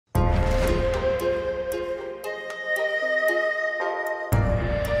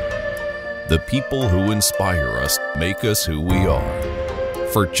The people who inspire us make us who we are.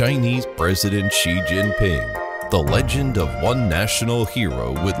 For Chinese President Xi Jinping, the legend of one national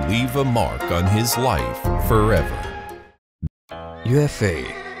hero would leave a mark on his life forever. Yue,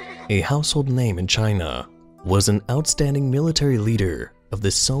 a household name in China, was an outstanding military leader of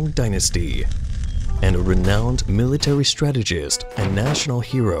the Song dynasty and a renowned military strategist and national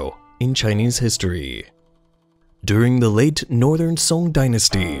hero in Chinese history. During the late Northern Song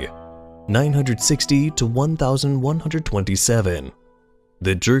dynasty, 960 to 1127,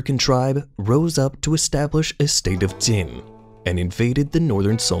 the Jurchen tribe rose up to establish a state of Jin and invaded the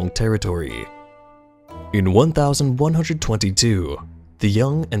Northern Song territory. In 1122, the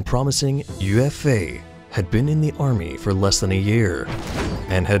young and promising Yue had been in the army for less than a year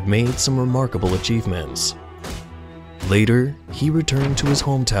and had made some remarkable achievements. Later, he returned to his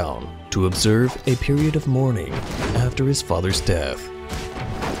hometown to observe a period of mourning after his father's death.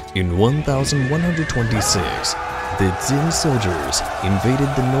 In 1126, the Jin soldiers invaded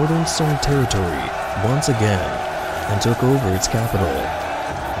the Northern Song territory once again and took over its capital.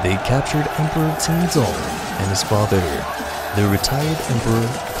 They captured Emperor Qingzong and his father, the retired Emperor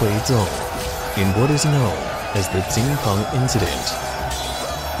Huizong, in what is known as the Jinping incident.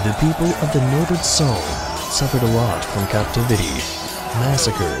 The people of the Northern Song suffered a lot from captivity,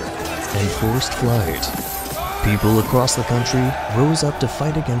 massacre, and forced flight. People across the country rose up to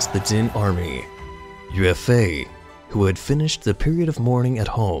fight against the Jin army. Yue, who had finished the period of mourning at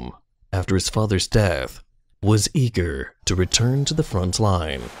home after his father's death, was eager to return to the front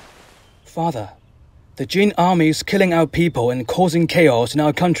line. Father, the Jin army is killing our people and causing chaos in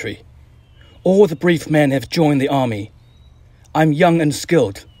our country. All the brave men have joined the army. I'm young and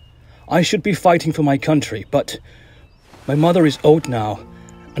skilled. I should be fighting for my country, but my mother is old now,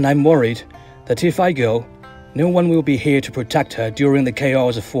 and I'm worried that if I go, no one will be here to protect her during the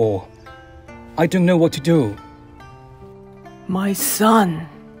chaos of war. I don't know what to do. My son.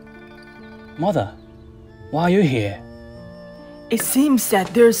 Mother, why are you here? It seems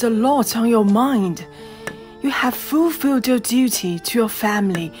that there's a lot on your mind. You have fulfilled your duty to your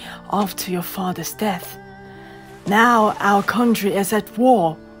family after your father's death. Now our country is at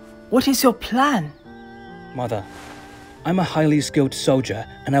war. What is your plan? Mother, I'm a highly skilled soldier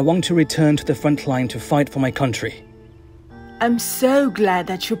and I want to return to the front line to fight for my country. I'm so glad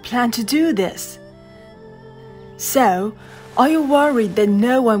that you plan to do this. So, are you worried that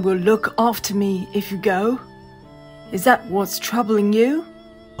no one will look after me if you go? Is that what's troubling you?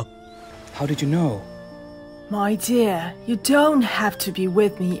 How did you know? My dear, you don't have to be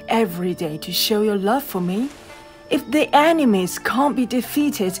with me every day to show your love for me. If the enemies can't be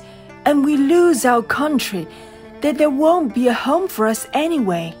defeated and we lose our country, then there won't be a home for us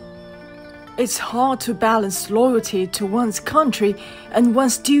anyway. It's hard to balance loyalty to one's country and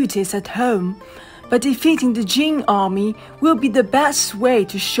one's duties at home, but defeating the Jin army will be the best way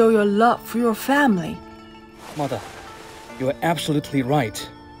to show your love for your family. Mother, you are absolutely right.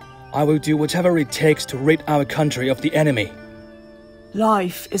 I will do whatever it takes to rid our country of the enemy.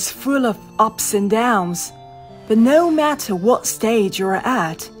 Life is full of ups and downs, but no matter what stage you're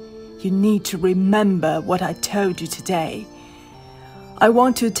at, you need to remember what I told you today. I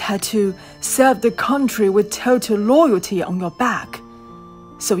want to tattoo "Serve the country with total loyalty" on your back,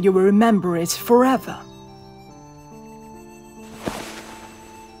 so you will remember it forever.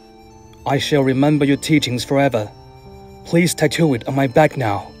 I shall remember your teachings forever. Please tattoo it on my back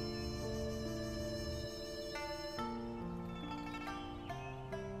now.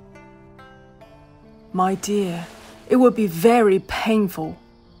 My dear, it will be very painful.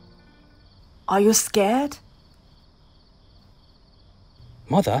 Are you scared?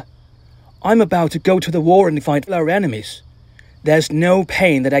 Mother, I'm about to go to the war and fight our enemies. There's no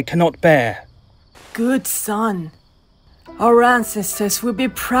pain that I cannot bear. Good son. Our ancestors will be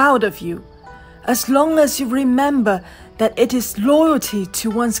proud of you, as long as you remember that it is loyalty to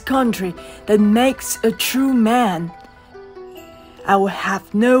one's country that makes a true man. I will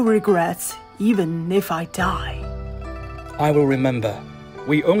have no regrets, even if I die. I will remember.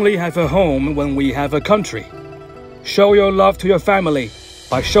 We only have a home when we have a country. Show your love to your family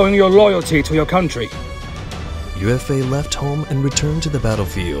by showing your loyalty to your country. Yue left home and returned to the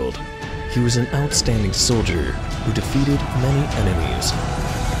battlefield. He was an outstanding soldier who defeated many enemies.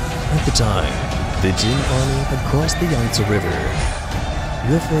 At the time, the Jin army had crossed the Yangtze River.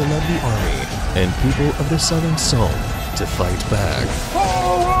 Yue led the army and people of the Southern Song to fight back.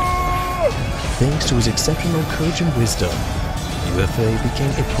 Thanks to his exceptional courage and wisdom, Yue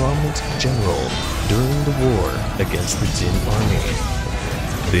became a prominent general during the war against the Jin army.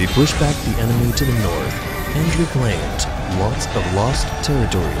 They pushed back the enemy to the north and reclaimed lots of lost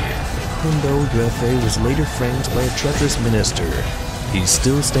territory. Even though Yue was later framed by a treacherous minister, he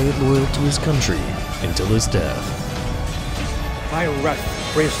still stayed loyal to his country until his death. My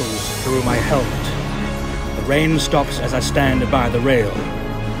wrath bristles through my helmet. The rain stops as I stand by the rail.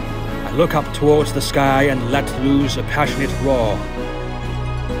 I look up towards the sky and let loose a passionate roar.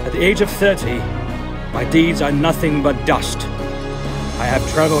 At the age of 30, my deeds are nothing but dust. I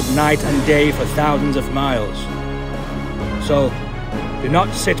have traveled night and day for thousands of miles. So, do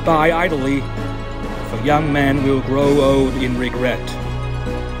not sit by idly, for young men will grow old in regret.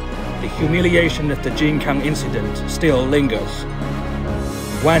 The humiliation of the Jinkang incident still lingers.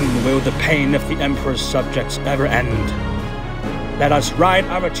 When will the pain of the emperor's subjects ever end? Let us ride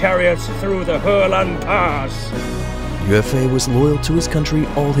our chariots through the Helan Pass. Yue was loyal to his country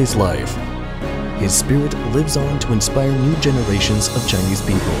all his life. His spirit lives on to inspire new generations of Chinese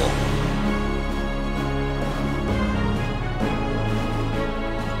people.